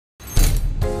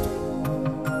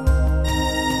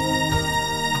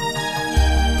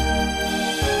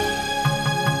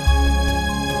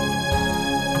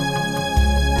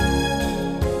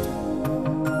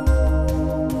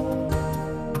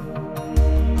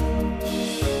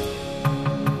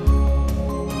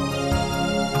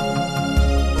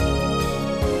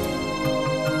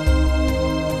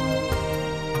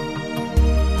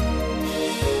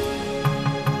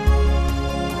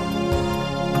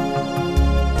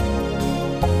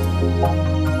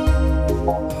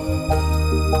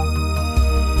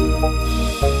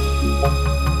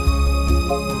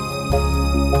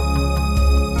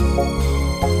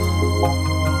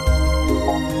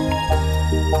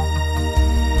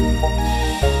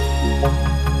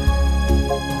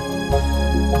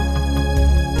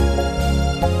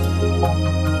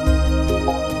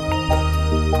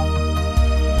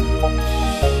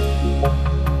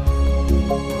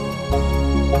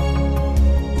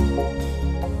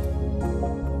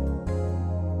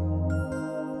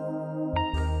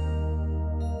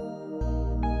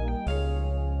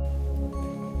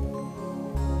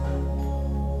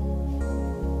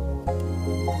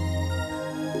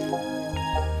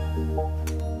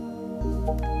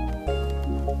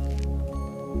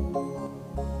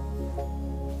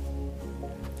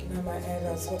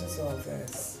What is all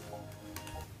this?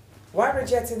 Why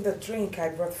rejecting the drink I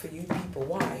brought for you people?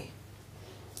 Why?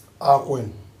 Our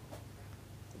queen,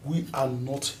 we are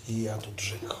not here to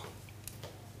drink.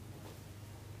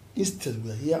 Instead,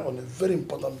 we are here on a very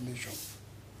important mission,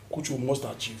 which we must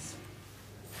achieve.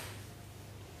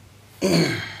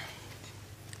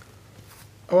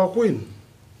 Our queen,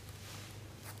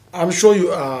 I'm sure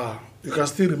you can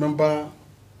still remember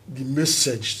the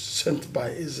message sent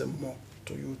by Ezemo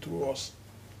to you through us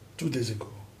 2 days ago.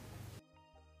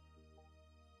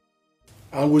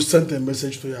 And we sent a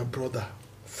message to your brother,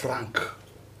 Frank,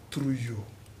 through you.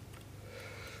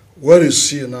 Where is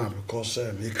he now? Because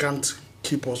he can't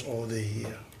keep us all day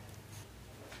here.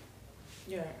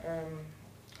 Yeah,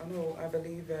 I know, I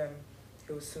believe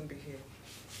he will soon be here.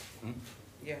 Hmm?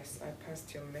 Yes, I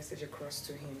passed your message across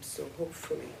to him, so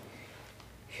hopefully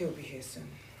he'll be here soon.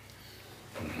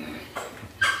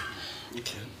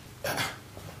 Okay.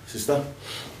 Sister?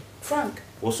 Frank.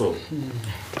 What's up?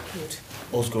 Good.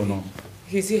 What's going on?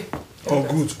 He's here. Oh,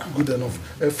 good. Good enough.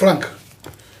 Frank,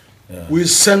 yeah. We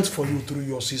sent for you through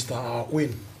your sister, our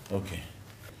queen. Okay.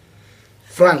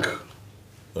 Frank.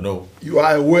 Oh, no. You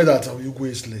are aware that our Igwe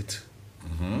is late?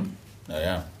 Mm-hmm. I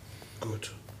am. Good.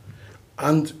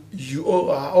 And you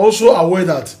are also aware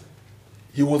that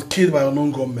he was killed by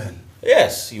unknown gunmen?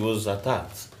 Yes, he was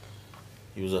attacked.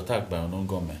 He was attacked by unknown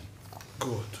gunmen.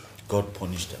 Good. God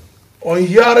punished them. On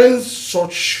hearing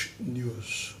such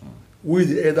news, we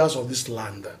the elders of this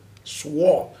land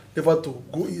swore never to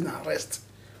go in and rest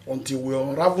until we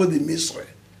unravel the mystery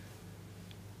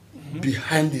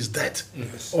behind his death.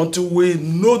 Yes. Until we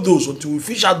know those, until we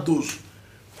fish out those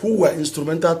who were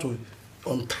instrumental to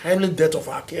untimely death of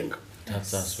our king. That's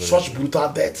such brutal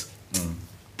death.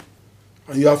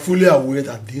 And you are fully aware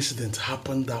that the incident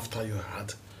happened after you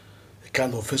had a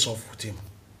kind of face-off with him.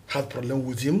 Had problem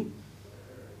with him.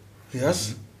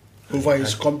 Yes. Over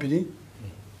his company.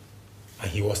 And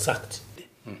he was sacked.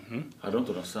 I don't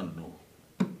understand,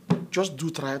 no. Just do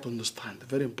try to understand.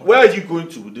 Very important. Where are you going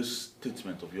to with this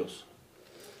statement of yours?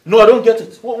 No, I don't get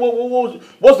it.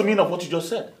 What's the meaning of what you just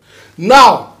said?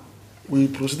 Now, we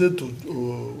proceeded to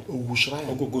Ogu Shrine.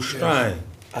 Ogu Shrine. Yes.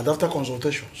 And after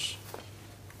consultations,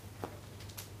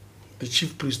 the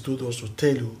chief priest told us to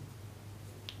tell you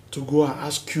to go and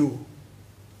ask you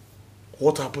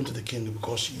what happened to the king,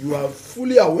 because you are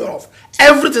fully aware of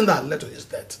everything that led to his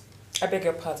death. I beg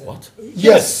your pardon. What?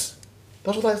 Yes.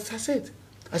 That's what I said.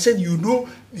 I said, you know,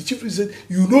 the chief priest said,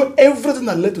 you know everything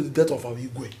that led to the death of our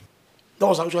Igwe. That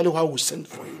was actually why we sent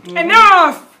for you.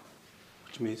 Enough!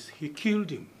 Which means he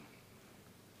killed him.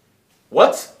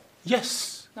 What?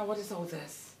 Yes. Now what is all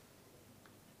this?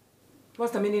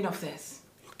 What's the meaning of this?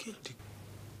 You killed him.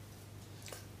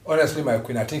 Honestly, my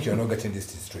queen, I think you're not getting this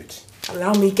thing straight.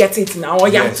 Allow me get it now, or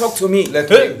yes. Talk to me.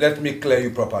 Let me clear you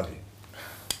properly.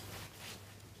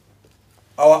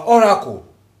 Our oracle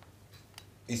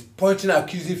is pointing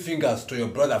accusing fingers to your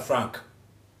brother Frank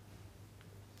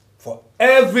for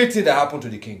everything that happened to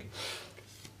the king.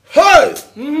 Hey!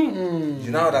 You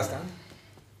now understand?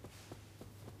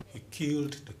 He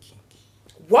killed the king.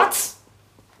 What?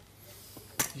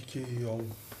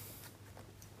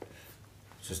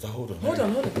 Sister, hold on. Hold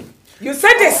on. You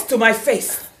said this to my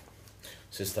face.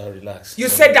 Sister, relax. You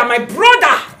said that my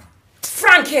brother,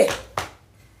 Frank here,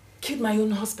 killed my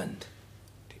own husband.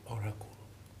 The oracle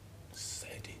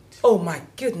said it. Oh my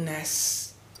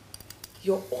goodness.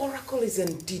 Your oracle is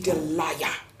indeed a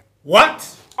liar.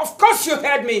 What? Of course you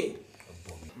heard me.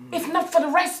 If not for the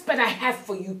respect I have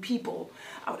for you people,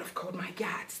 I would have called my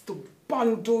guards to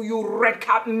bundle you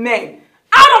red-cap men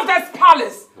out of this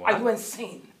palace. What? Are you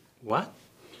insane? What?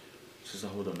 Sister,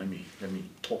 hold on. Let me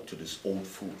talk to these old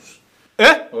fools.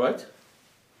 Eh? All right?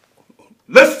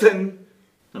 Listen,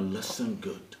 and listen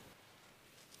good.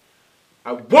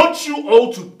 I want you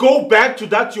all to go back to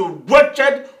that your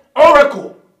wretched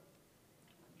oracle.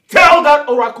 tell that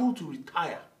oracle to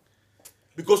retire.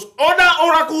 Because other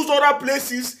oracles, other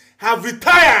places have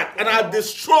retired and are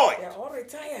destroyed. They're all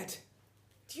retired.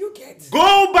 Do you get?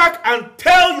 Go back and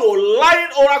tell your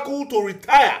lying oracle to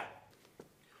retire.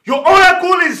 Your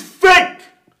oracle is fake.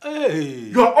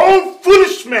 Hey. You're all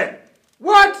foolish men.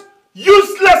 What?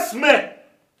 Useless men.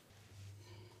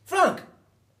 Frank,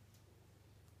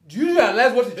 do you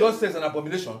realize what he just said is an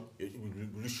abomination?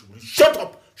 Shut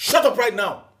up. Shut up right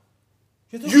now.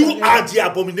 You are the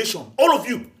abomination. All of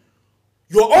you.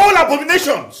 You're all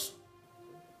abominations.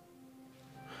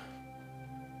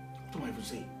 What am I even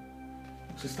saying?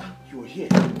 Sister, you're here.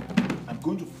 I'm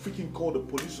going to freaking call the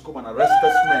police to come and arrest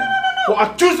this man for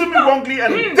accusing me wrongly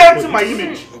and denting my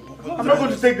image. I'm not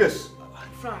going to take this.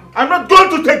 Frank. I'm not going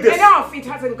to take this. Enough! It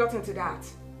hasn't gotten to that.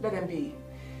 Let them be.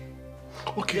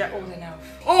 Okay. They're old enough.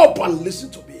 Oh, but listen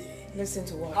to me. Listen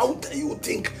to what? How dare you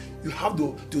think you have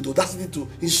the audacity to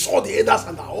insult the elders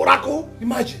and the oracle?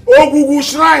 Imagine. Oh, Google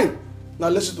Shrine! Now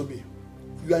listen to me.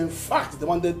 You are in fact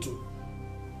demanded to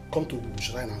come to Google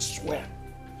Shrine and swear.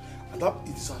 And that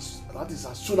is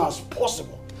as soon as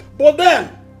possible. But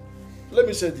then, let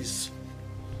me say this.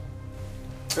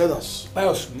 Elders,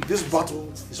 this battle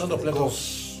is for the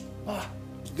gods.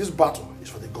 This battle is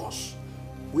for the gods.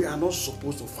 We are not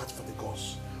supposed to fight for the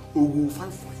gods. We will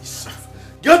fight for himself.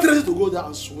 Get ready to go there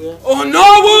and swear. Oh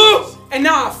no!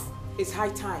 Enough! It's high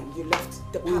time you left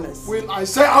the palace. When I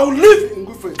say I will leave in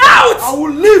good faith. Out! I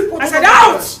will leave. I said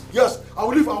out! Yes, I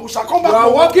will leave and we shall come back. You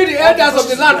are walking the elders of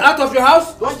the land out of your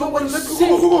house? Let's go. Let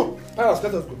go. Pius,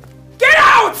 let us go. Get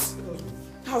out!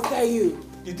 How dare you?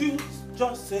 Did you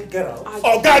just say get out?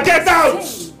 Oh God, get out!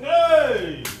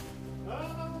 Hey!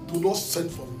 Do not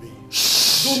send for me.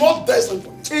 Do not dare send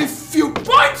for me. If you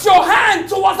point your hand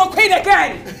towards the queen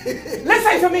again,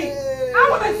 listen to me. I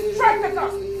will strike the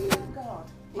dust. God,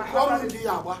 my husband is...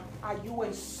 Are you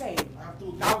insane?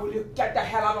 Now will you get the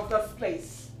hell out of this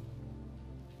place?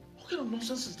 What kind of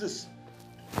nonsense is this?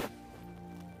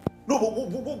 No,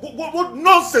 what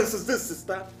nonsense is this,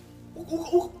 sister?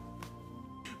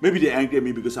 Maybe they're angry at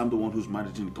me because I'm the one who's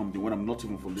managing the company when I'm not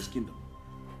even from this kingdom.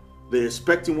 They're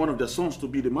expecting one of their sons to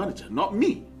be the manager, not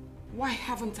me. Why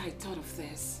haven't I thought of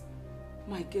this?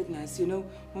 My goodness, you know,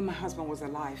 when my husband was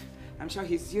alive, I'm sure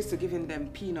he's used to giving them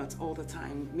peanuts all the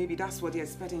time. Maybe that's what they're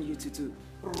expecting you to do.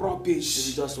 Rubbish.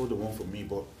 Maybe that's what they want from me,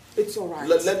 but... It's all right.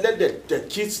 Let the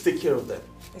kids take care of them.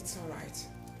 It's all right.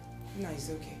 No, it's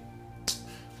okay.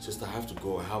 Sister, I have to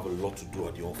go. I have a lot to do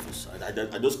at the office.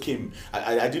 I just came.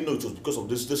 I didn't know it was because of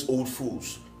this old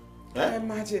fools. Eh?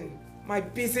 Imagine my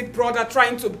busy brother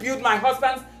trying to build my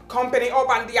husband's company up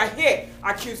and they are here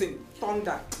accusing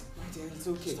thunder. My dear, it's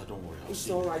okay. Sister, don't worry. It's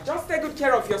all right. Just take good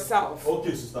care of yourself.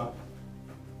 Okay, sister.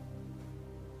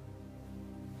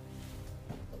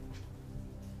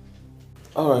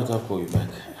 All right, I'll call you back.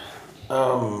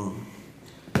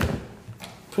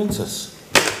 Princess,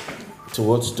 to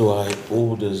what do I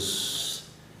owe this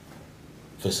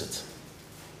visit?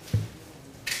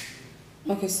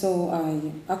 Okay, so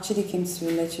I actually came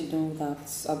to let you know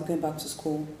that I'll be going back to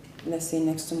school, let's say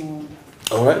next tomorrow.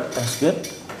 All right, that's good.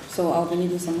 So I'll be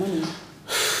needing some money.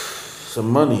 Some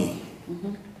money?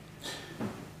 Mm-hmm.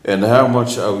 And how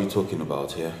much are we talking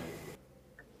about here?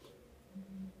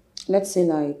 Let's say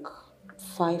like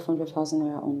 500,000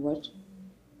 naira onward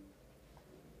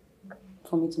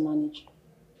for me to manage.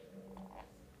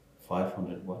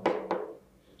 500 what?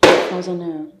 1,000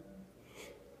 naira.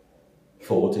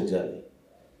 For what exactly?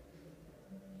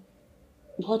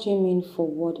 What do you mean for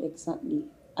what exactly?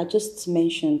 I just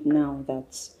mentioned now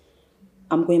that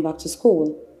I'm going back to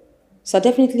school. So I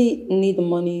definitely need the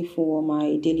money for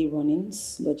my daily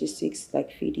runnings, logistics,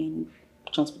 like feeding,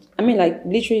 transport. I mean, like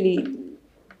literally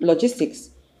logistics.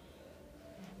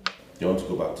 You want to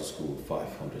go back to school with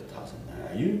 500,000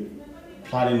 naira? Are you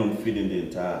planning on feeding the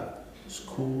entire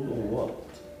school or what?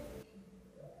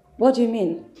 What do you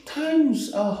mean?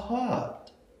 Times are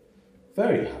hard.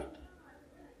 Very hard.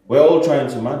 We're all trying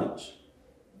to manage.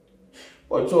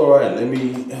 But it's alright, let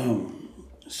me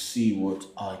see what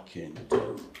I can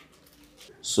do.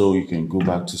 So you can go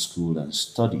back to school and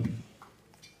study.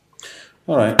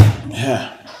 Alright,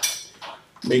 yeah.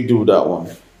 Make do with that one.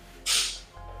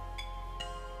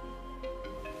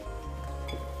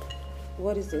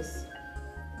 What is this?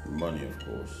 Money, of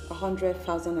course.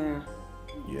 100,000 naira.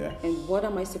 Yeah. And what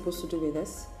am I supposed to do with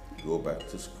this? Go back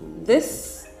to school.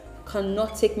 This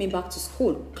cannot take me back to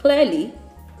school, clearly,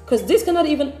 because this cannot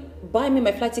even buy me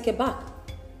my flight ticket back.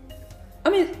 I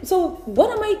mean, so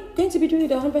what am I going to be doing with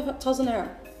the 100,000 naira?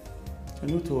 And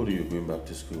who told you you're going back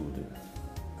to school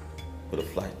with a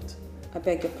flight? I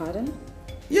beg your pardon?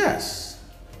 Yes.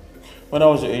 When I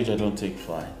was your age, I don't take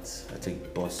flights. I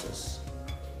take buses.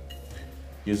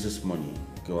 Use this money,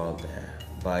 go out there,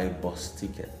 buy a bus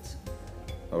ticket.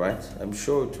 Alright? I'm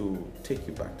sure to take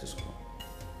you back to school.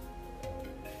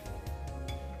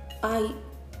 I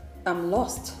am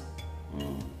lost.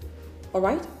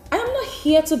 Alright? I am not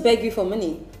here to beg you for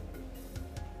money.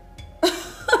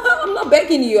 I'm not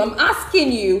begging you, I'm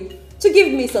asking you to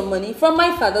give me some money from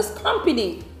my father's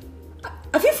company.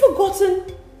 Have you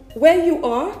forgotten where you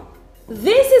are?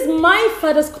 This is my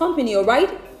father's company, alright?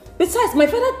 Besides, my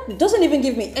father doesn't even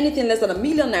give me anything less than ₦1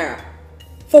 million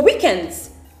for weekends.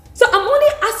 So I'm only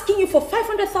asking you for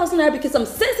 500,000 naira because I'm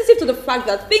sensitive to the fact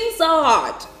that things are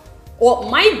hard. Or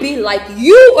might be like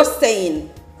you are saying.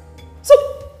 So,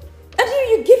 and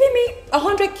you're giving me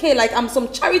 100K like I'm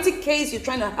some charity case you're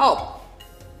trying to help.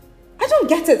 I don't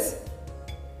get it.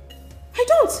 I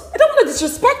don't want to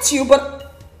disrespect you,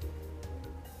 but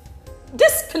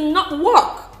this cannot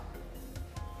work.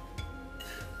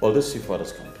 Well, this is your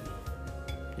father's company.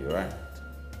 You're right.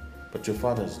 But your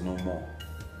father is no more.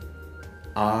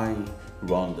 I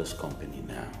run this company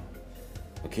now.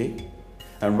 Okay?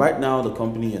 And right now, the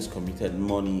company has committed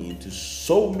money into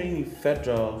so many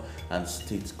federal and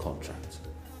state contracts.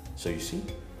 So you see,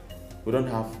 we don't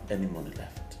have any money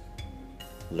left.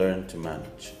 Learn to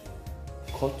manage.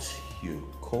 Cut your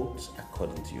coat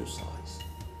according to your size.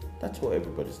 That's what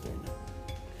everybody's doing now.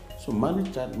 So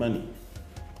manage that money.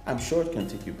 I'm sure it can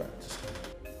take you back to school.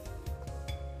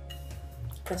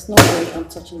 There's no way I'm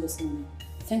touching this money.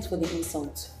 Thanks for the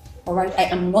insult. Alright, I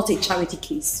am not a charity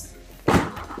case.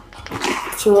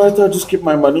 It's alright, I'll just keep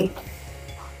my money.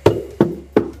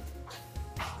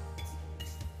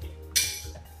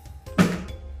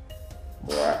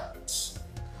 Right.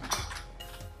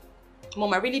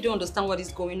 Mom, I really don't understand what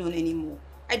is going on anymore.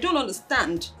 I don't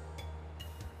understand.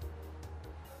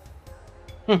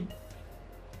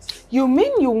 You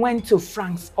mean you went to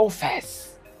Frank's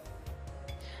office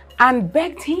and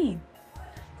begged him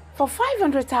for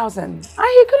 500,000 and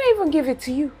he couldn't even give it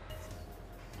to you?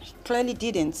 He clearly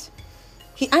didn't.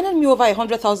 He handed me over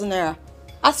 100,000 naira,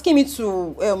 asking me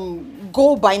to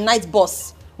go by night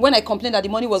bus when I complained that the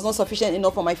money was not sufficient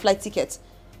enough for my flight ticket.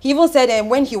 He even said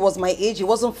when he was my age, he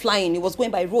wasn't flying, he was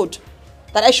going by road.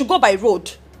 That I should go by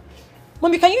road.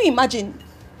 Mommy, can you imagine?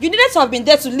 You needed to have been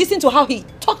there to listen to how he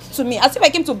talked to me, as if I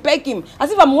came to beg him, as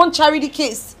if I'm one charity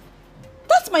case.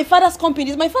 That's my father's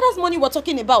company, it's my father's money we're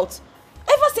talking about.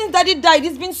 Ever since Daddy died,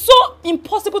 it's been so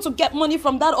impossible to get money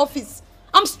from that office.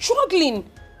 I'm struggling.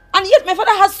 And yet my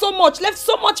father has so much, left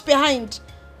so much behind.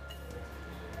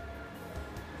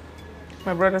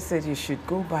 My brother said you should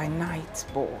go by night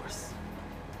bus.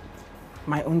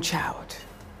 My own child.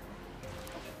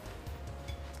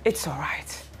 It's all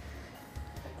right.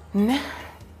 Nah,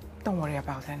 don't worry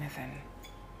about anything.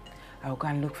 I'll go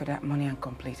and look for that money and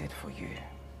complete it for you.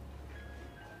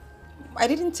 I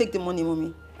didn't take the money,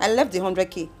 Mommy. I left the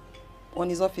 100K on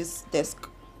his office desk.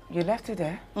 You left it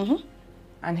there? Mm-hmm.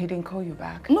 And he didn't call you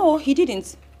back? No, he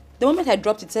didn't. The moment I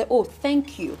dropped it, he said, "Oh,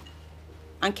 thank you,"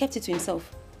 and kept it to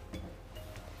himself.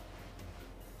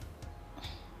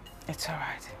 It's all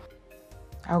right.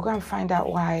 I'll go and find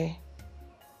out why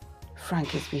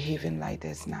Frank is behaving like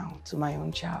this now to my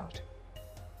own child.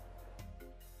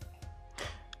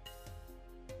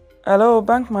 Hello,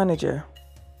 bank manager.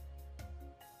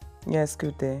 Yes,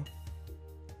 good day.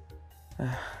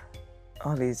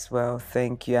 All is well,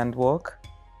 thank you. And work?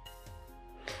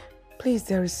 Please,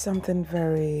 there is something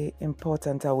very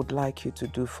important I would like you to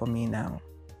do for me now.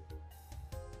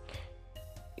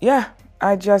 Yeah,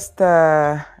 I just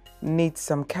need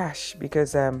some cash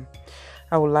because I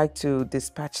would like to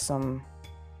dispatch some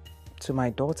to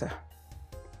my daughter.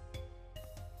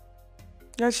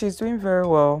 Yeah, she's doing very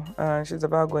well. She's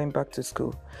about going back to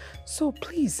school. So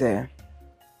please,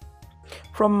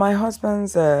 from my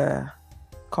husband's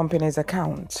company's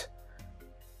account,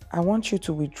 I want you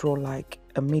to withdraw like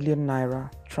 ₦1 million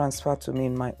transfer to me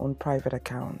in my own private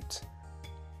account.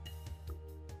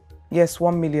 Yes,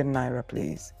 ₦1 million,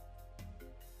 please.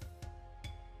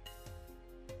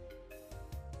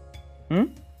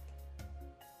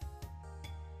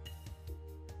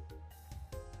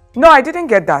 No, I didn't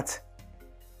get that.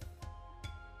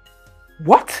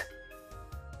 What?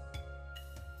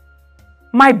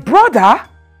 My brother?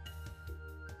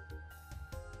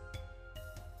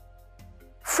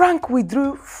 Frank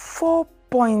withdrew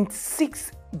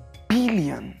 4.6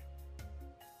 billion.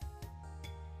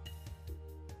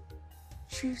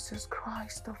 Jesus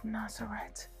Christ of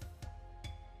Nazareth.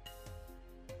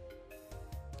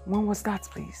 When was that,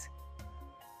 please?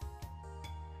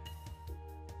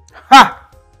 Ha!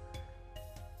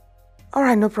 All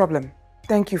right, no problem.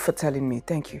 Thank you for telling me.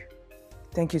 Thank you.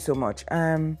 Thank you so much.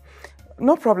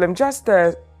 No problem. Just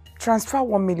transfer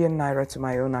 1 million naira to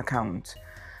my own account.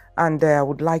 And I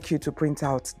would like you to print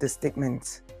out the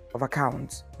statement of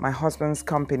account. My husband's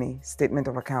company statement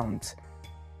of account.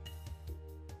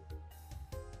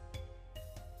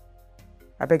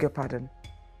 I beg your pardon.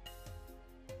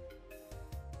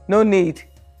 No need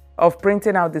of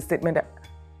printing out the statement.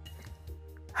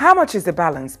 How much is the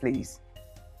balance, please?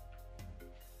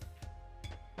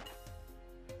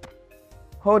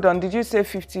 Hold on, did you say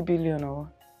 50 billion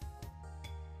or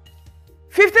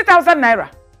 50,000 naira?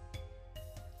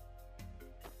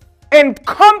 In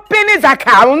company's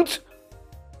account?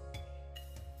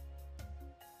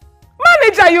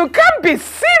 Manager, you can't be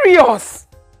serious.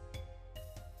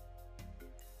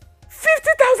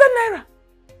 50,000 naira.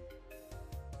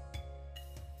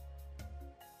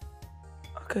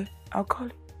 Okay, I'll call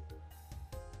you.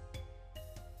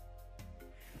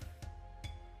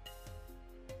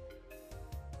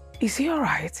 Is he all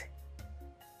right?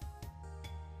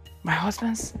 My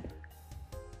husband's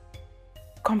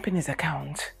company's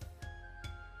account,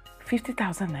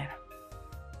 50,000 naira.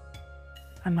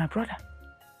 And my brother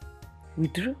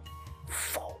withdrew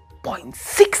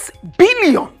 4.6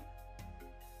 billion.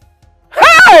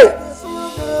 Hey!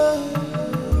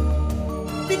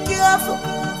 Be careful,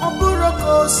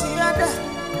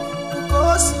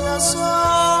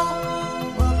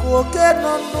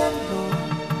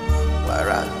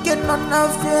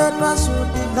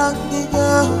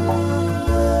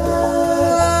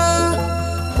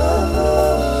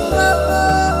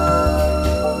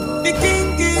 the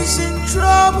king is in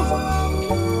trouble.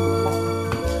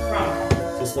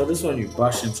 Sister, this one you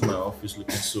bash into my office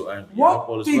looking so angry.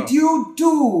 What did you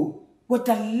do with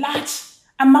the large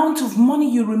amount of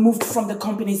money you removed from the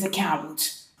company's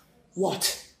account?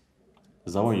 What?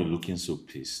 Is that why you're looking so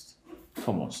pissed?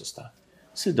 Come on, sister.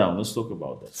 Sit down, let's talk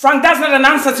about that. Frank, that's not an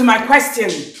answer to my question.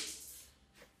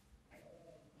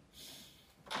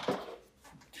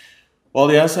 Well,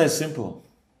 the answer is simple.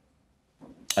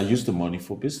 I use the money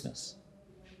for business.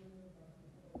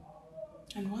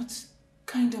 And what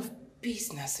kind of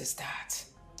business is that?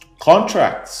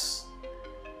 Contracts.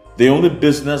 The only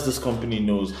business this company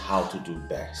knows how to do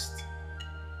best.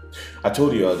 I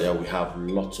told you earlier we have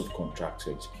lots of contracts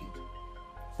to execute,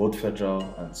 both federal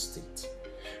and state.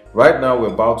 Right now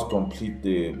we're about to complete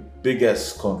the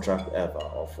biggest contract ever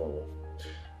of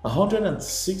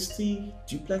 160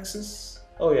 duplexes.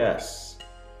 Oh yes,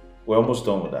 we're almost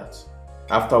done with that.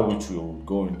 After which we will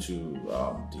go into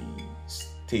the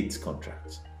state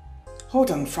contract.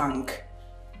 Hold on, Frank.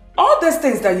 All these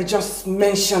things that you just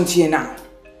mentioned here now,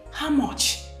 how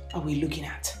much are we looking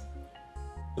at?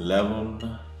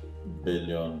 11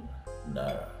 billion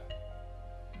naira.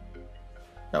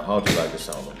 Now, how do you like the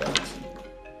sound of that?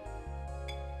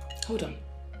 Hold on.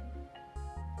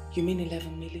 You mean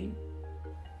 11 million?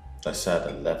 I said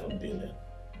 11 billion.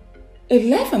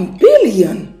 11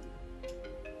 billion?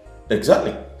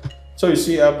 Exactly. So you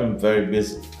see, I've been very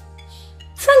busy.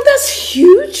 Frank, that's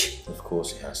huge. Of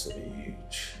course, it has to be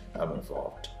huge. I'm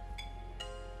involved.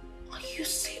 Are you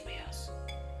serious?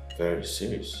 Very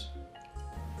serious.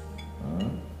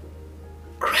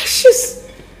 Gracious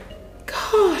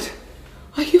God,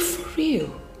 are you for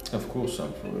real? Of course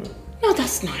I'm for real. No,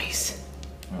 that's nice.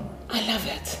 I love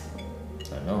it.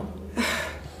 I know.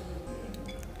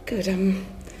 Good, I'm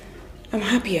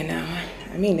happier now.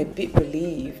 I mean, a bit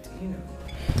relieved, you know.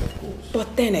 Of course.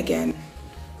 But then again,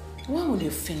 when will you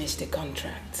finish the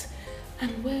contract?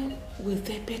 And when will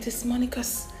they pay this money?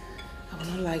 Because I will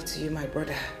not lie to you, my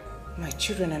brother. My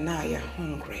children and I are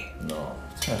hungry. No,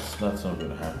 that's not going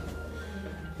to happen.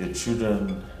 Your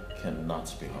children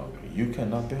cannot be hungry. You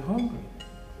cannot be hungry.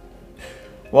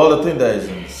 Well, the thing that is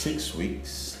in 6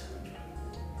 weeks,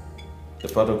 the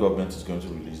federal government is going to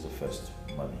release the first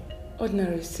money.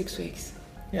 Ordinary 6 weeks?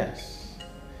 Yes.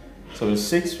 So in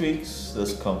 6 weeks,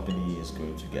 this company is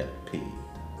going to get paid.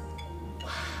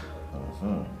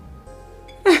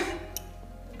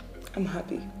 I'm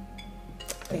happy.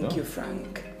 Thank you,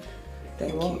 Frank.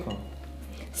 Thank You're you. welcome.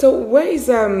 So where is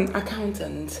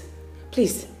accountant?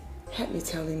 Please help me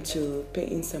tell him to pay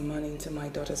in some money into my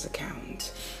daughter's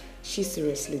account. She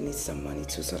seriously needs some money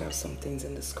to sort out some things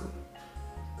in the school.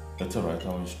 It's alright,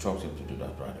 I'll instruct him to do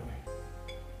that right away.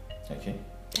 Okay?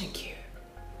 Thank you.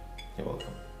 You're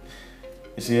welcome.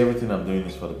 You see, everything I'm doing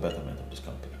is for the betterment of this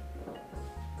company.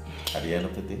 At the end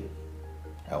of the day,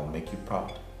 I will make you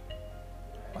proud.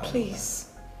 Please,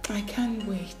 I can't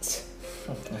wait.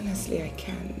 Honestly, I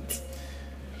can't.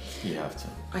 You have to.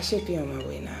 I should be on my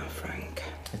way now, Frank.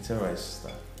 It's alright,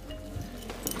 sister.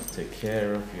 Take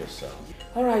care of yourself.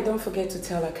 Alright, don't forget to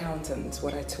tell accountant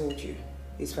what I told you.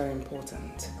 is very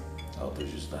important. I'll do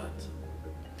just that.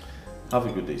 Have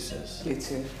a good day, sis. You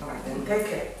too. All right, then. Take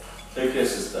care. Take care,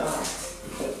 sister.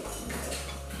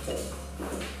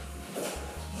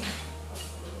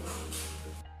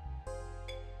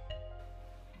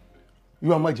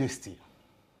 Your Majesty,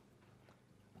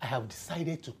 I have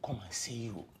decided to come and see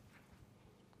you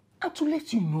and to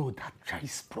let you know that there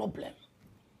is a problem.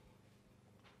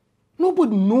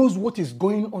 Nobody knows what is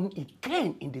going on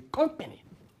again in the company.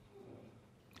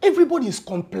 Everybody is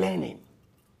complaining.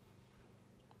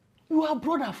 Your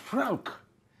brother Frank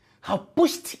have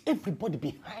pushed everybody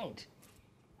behind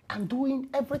and doing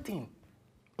everything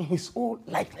in his own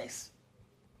likeness.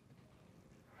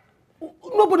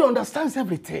 Nobody understands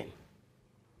everything.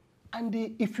 And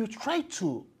if you try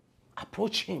to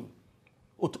approach him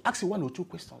or to ask him 1 or 2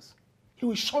 questions, he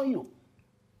will show you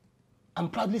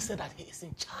and proudly say that he is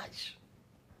in charge.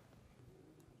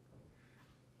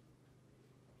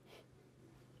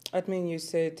 Admin, you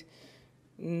said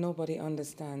nobody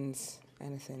understands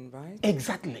anything, right?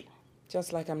 Exactly.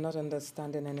 Just like I'm not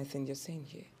understanding anything you're saying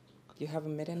here. You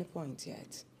haven't made any point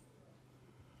yet.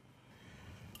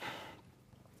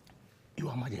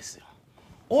 Your Majesty,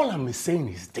 all I'm saying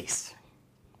is this.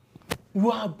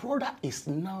 Your brother is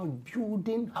now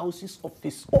building houses of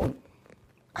his own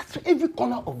at every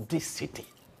corner of this city.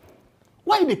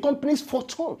 While the company's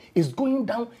fortune is going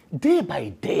down day by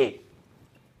day.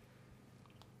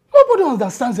 Nobody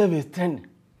understands everything.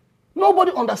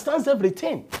 Nobody understands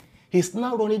everything. He's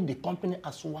now running the company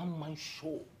as one-man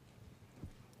show.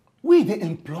 We, the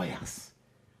employers,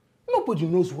 nobody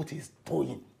knows what he's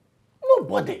doing.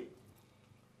 Nobody.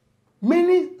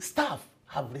 Many staff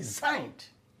have resigned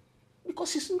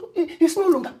because he's no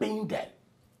longer paying them.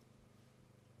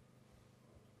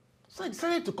 So I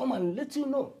decided to come and let you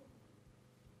know.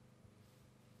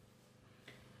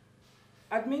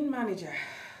 Admin manager.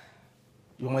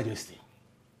 Your Majesty.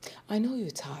 I know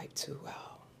your type too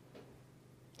well.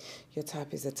 Your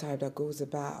type is the type that goes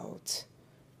about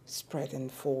spreading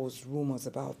false rumors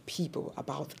about people,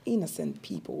 about innocent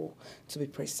people, to be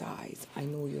precise. I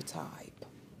know your type.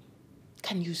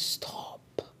 Can you stop?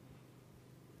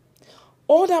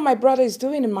 All that my brother is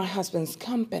doing in my husband's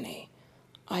company,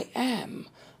 I am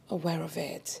aware of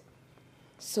it.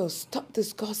 So stop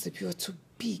this gossip. You're too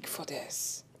big for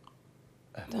this.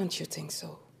 Don't you think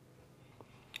so?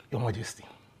 Your Majesty,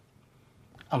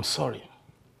 I'm sorry.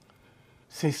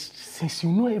 Since you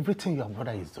know everything your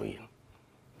brother is doing,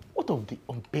 what of the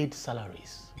unpaid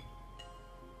salaries?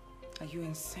 Are you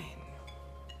insane?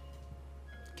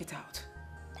 Get out.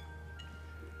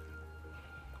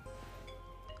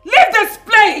 Leave this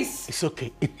place! It's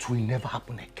okay. It will never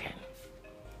happen again.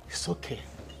 It's okay.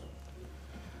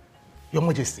 Your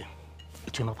Majesty,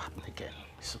 it will not happen again.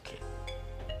 It's okay.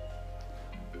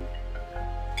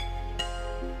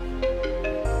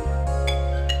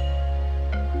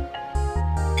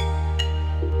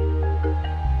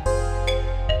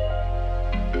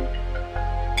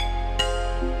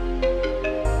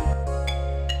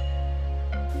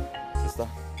 Sister,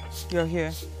 You're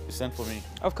here. you sent for me.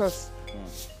 Of course.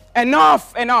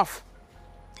 Enough! Enough!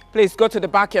 Please go to the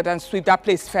backyard and sweep that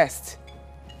place first.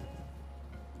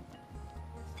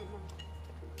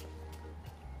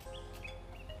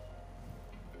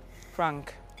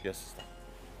 Frank. Yes, sister.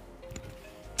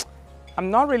 I'm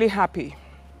not really happy.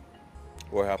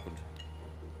 What happened?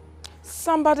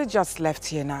 Somebody just left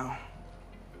here now.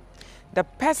 The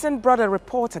person brought a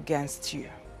report against you.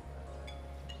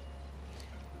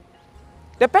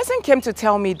 The person came to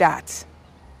tell me that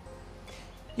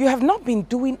you have not been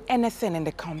doing anything in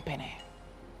the company.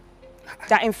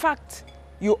 That in fact,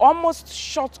 you almost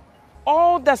shut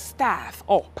all the staff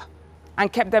up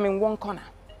and kept them in one corner.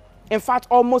 In fact,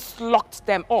 almost locked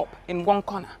them up in one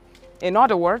corner. In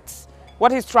other words,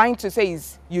 what he's trying to say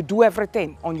is you do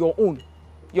everything on your own.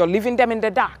 You're leaving them in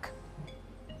the dark.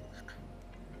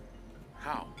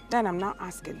 How? Then I'm not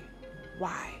asking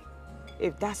why,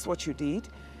 if that's what you did.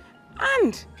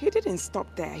 And he didn't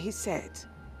stop there. He said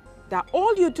that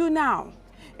all you do now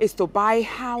is to buy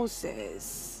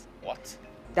houses. What?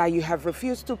 That you have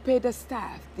refused to pay the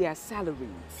staff their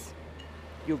salaries.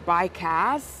 You buy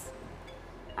cars.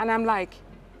 And I'm like,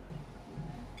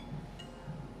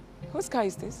 whose car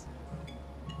is this?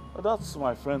 Well, that's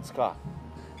my friend's car.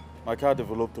 My car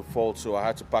developed a fault, so I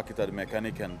had to park it at the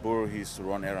mechanic and borrow his to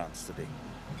run errands today.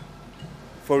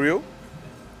 For real?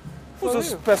 Who's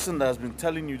this person that has been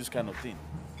telling you this kind of thing?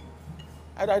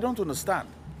 I don't understand.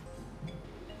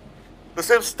 The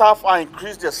same staff are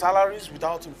increased their salaries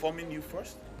without informing you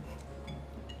first?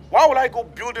 Why would I go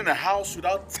building a house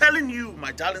without telling you,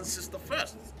 my darling sister,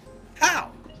 first? How?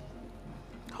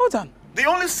 Hold on. The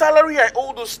only salary I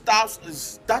owe those staffs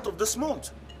is that of this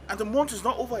month. And the month is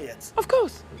not over yet. Of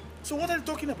course. So what are you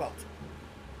talking about?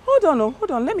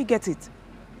 Hold on, let me get it.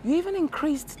 You even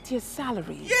increased their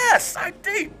salary? Yes, I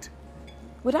did.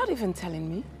 Without even telling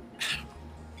me?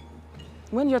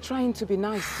 When you're trying to be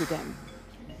nice to them,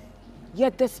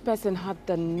 yet this person had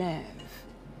the nerve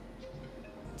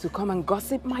to come and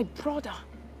gossip my brother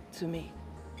to me.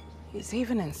 He's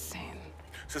even insane.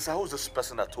 Sister, who's this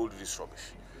person that told you this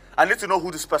rubbish? I need to know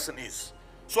who this person is,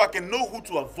 so I can know who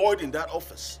to avoid in that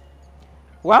office.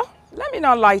 Well, let me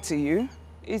not lie to you.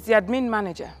 It's the admin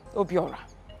manager, Obiora.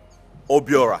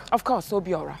 Obiora? Of course,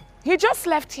 Obiora. He just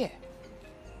left here.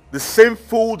 The same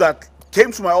fool that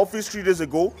came to my office 3 days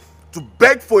ago to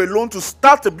beg for a loan to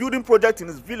start a building project in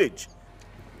his village.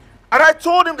 And I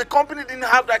told him the company didn't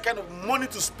have that kind of money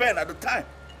to spend at the time.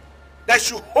 That I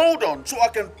should hold on so I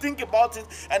can think about it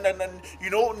and then you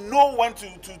know when to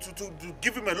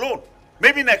give him a loan.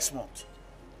 Maybe next month.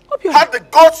 Obiora. Had the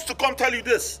guts to come tell you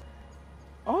this.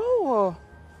 Oh,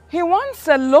 he wants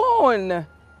a loan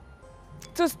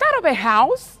to start up a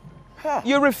house? Huh.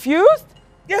 You refused?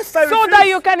 Yes, I refused. So that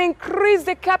you can increase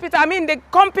the capital, the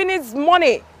company's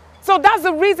money. So that's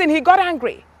the reason he got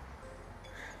angry.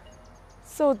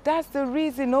 So that's the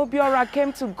reason Obiora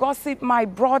came to gossip my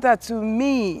brother to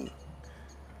me.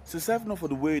 Sister, if not for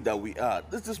the way that we are,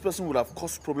 this person would have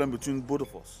caused problem between both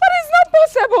of us. But it's not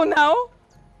possible now.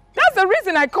 That's the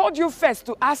reason I called you first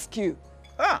to ask you.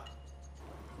 Ah,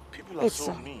 people are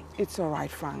so mean. It's all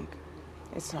right, Frank.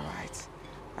 It's all right.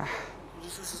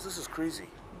 This is crazy.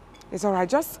 It's all right.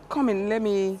 Just come in. Let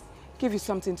me give you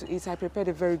something to eat. I prepared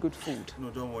a very good food.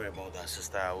 No, don't worry about that,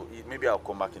 sister. Maybe I'll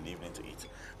come back in the evening to eat.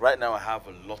 Right now, I have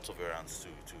a lot of errands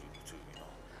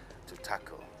to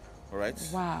tackle. All right?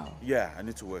 Wow. Yeah, I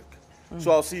need to work.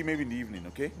 So I'll see you maybe in the evening,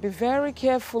 okay? Be very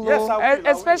careful. Yes, I will.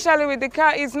 Especially with the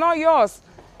car. It's not yours.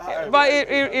 But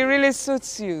it really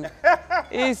suits you.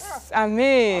 I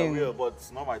will, but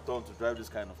it's not my turn to drive this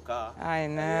kind of car. I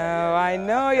know, I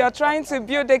know. You're trying to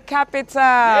build the capital.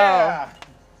 Yeah.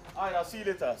 All right, I'll see you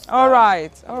later. All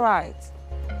right, all right.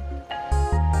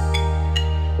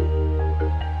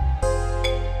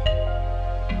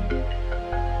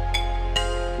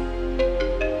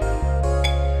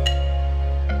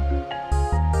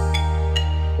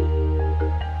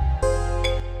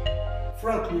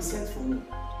 Frank, you sent for me.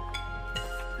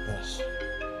 Yes.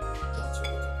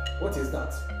 What is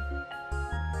that?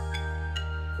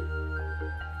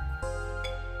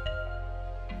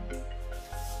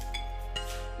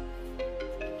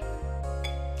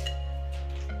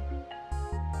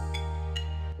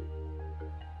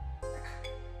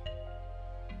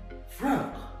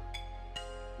 Frank,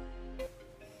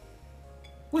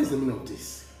 what is the meaning of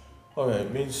this? Alright,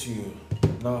 it means you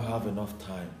now have enough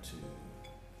time to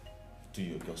do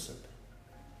your gossip.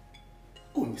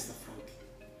 Oh, Mr. Frank,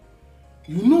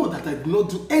 you know that I did not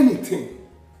do anything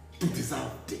to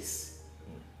deserve this.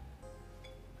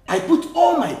 I put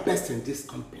all my best in this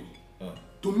company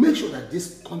to make sure that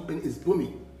this company is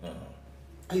booming.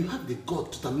 And you have the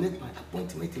gut to terminate my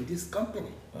appointment in this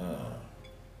company.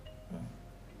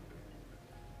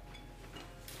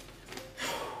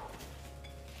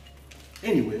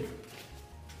 Anyway,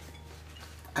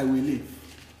 I will leave,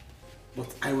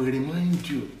 but I will remind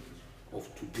you of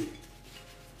today.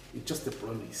 It's just a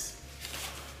promise.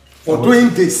 For doing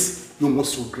this, you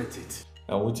must regret it.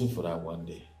 I'm waiting for that one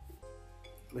day.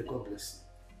 May God bless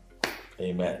you.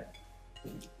 Amen.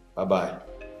 Bye-bye.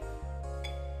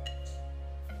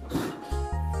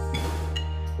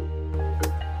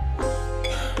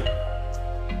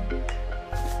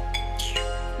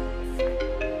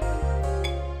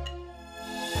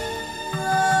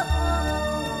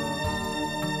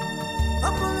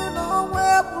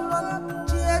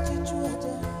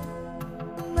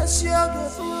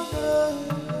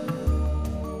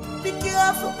 Be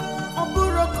careful,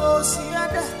 Oburoko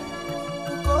Siada,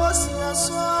 Kosia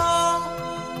song,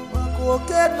 Mako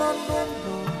get on no,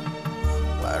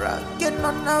 where I get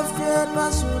on a fear,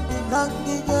 was with the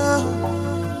lanky girl.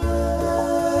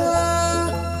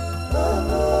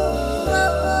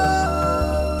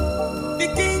 The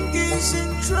king is in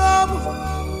trouble.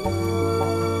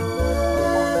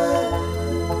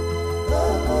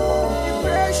 The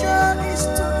pressure is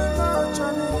too much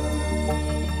on him.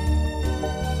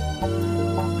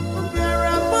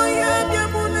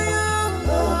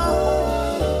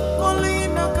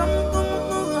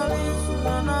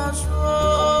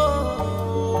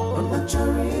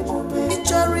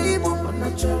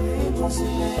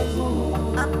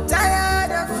 I'm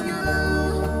tired of you.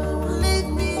 Leave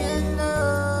me alone.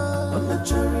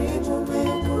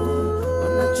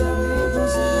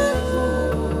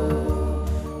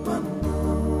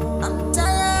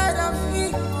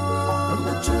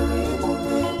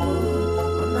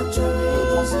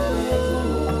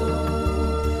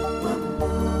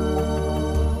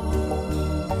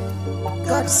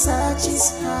 God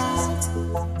searches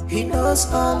heart. He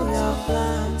knows all your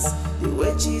plans. The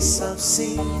wages of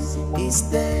sin is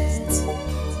death.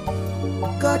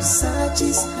 God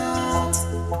searches heart.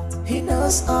 He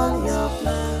knows all your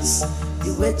plans.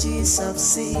 The wages of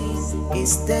sin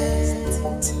is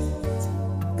death.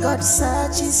 God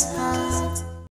searches heart.